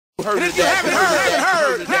And if you haven't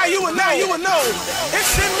heard, now you will know.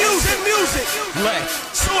 It's in music.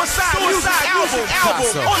 Suicide album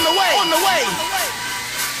on the way.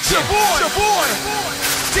 Your boy,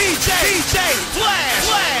 DJ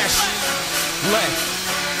Flash.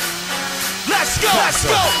 Let's go.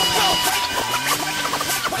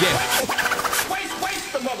 Yeah.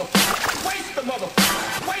 Waste the mother.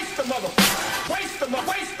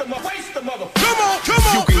 Come on.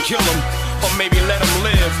 You can kill him, or maybe let him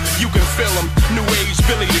live. You can feel him. New age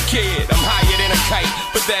Billy the Kid. I'm higher than a kite,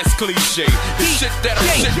 but that's cliche. The shit that I'm.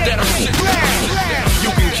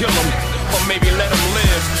 You can kill him, or maybe let him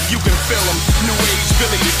live. You can feel him. New age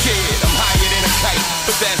Billy the Kid. I'm higher than a kite,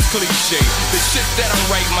 but that's cliche. The shit that I'm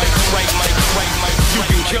right, Mike. You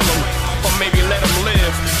can kill him, or maybe let him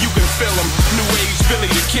live. You can feel him. New age Billy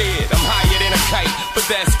the Kid. I'm higher than a kite, but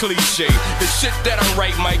that's cliche. The shit that I'm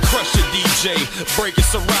right might crush a DJ. Break his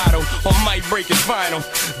Serato, or might break his vinyl.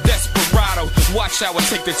 Desperado, watch how I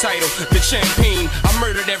take the title. The champagne, I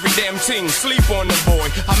murdered every damn thing. Sleep on the boy,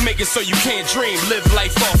 I make it so you can't dream. Live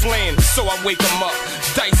life off land, so I wake him up.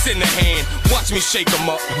 Dice in the hand, watch me shake him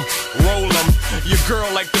up. Roll him, your girl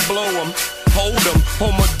like to blow him. Hold him,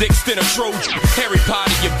 homo dicks than a Trojan. Harry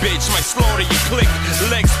Potter, your bitch, might slaughter your clique.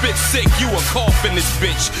 Leg spit sick, you a cough in this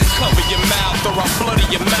bitch. Cover your mouth or I'll bloody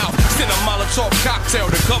your mouth. Send a Molotov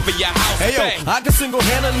cocktail to cover your house. Hey yo, I can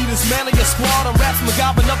single-handedly dismantle your squad. I'm raps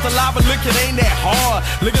MacGyver enough to lie, but look, it ain't that hard.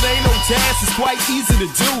 Look, it ain't no task, it's quite easy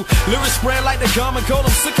to do. Lyrics spread like the common cold,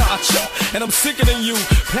 I'm sicker of you, and I'm sicker than you.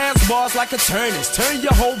 Pants bars like attorneys, turn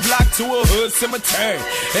your whole block to a hood cemetery.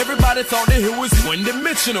 Everybody thought that it was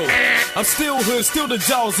one-dimensional. I'm still hood, still the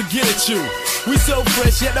jaws to get at you. We so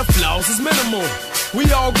fresh, yet the flaws is minimal. We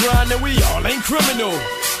all grind and we all ain't criminal.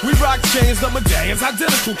 We rock chains, the medallions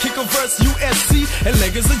identical. Kick a verse, USC, and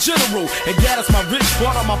Lega's a general. And G.A.T is my rich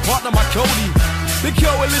partner, my partner, my Cody. The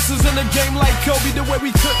coalition's in the game like Kobe. The way we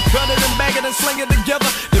cook, cut it and bang it and sling it together.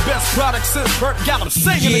 The best product since Burt got them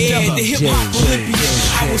singing together. The hip-hop Olympian,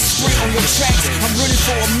 I was sprint on your tracks. I'm running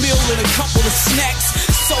for a meal and a couple of snacks.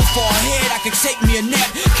 So far ahead, I can take me a nap.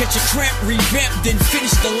 Catch a cramp, revamp, then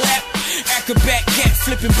finish the lap. Acrobat cat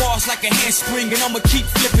flipping bars like a handspring, and I'ma keep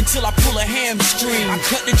flipping till I pull a hamstring. I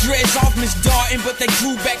cut the dreads off Miss Darton, but they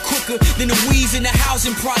grew back quicker than the weeds in the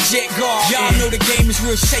housing project guard. Y'all know the game is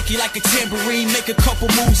real shaky like a tambourine. Make a couple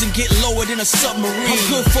moves and get lower than a submarine. I'm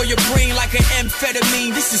good for your brain like an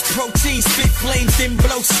amphetamine. This is protein, spit flames, then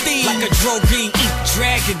blow steam like a drogine.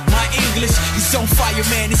 Dragon, my English is on fire,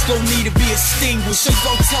 man. It's gon' need to be extinguished. So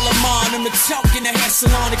go tell them on. I'm a talk in the hair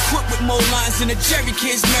salon, equipped with more lines than a Jerry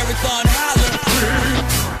Kids marathon. Holler.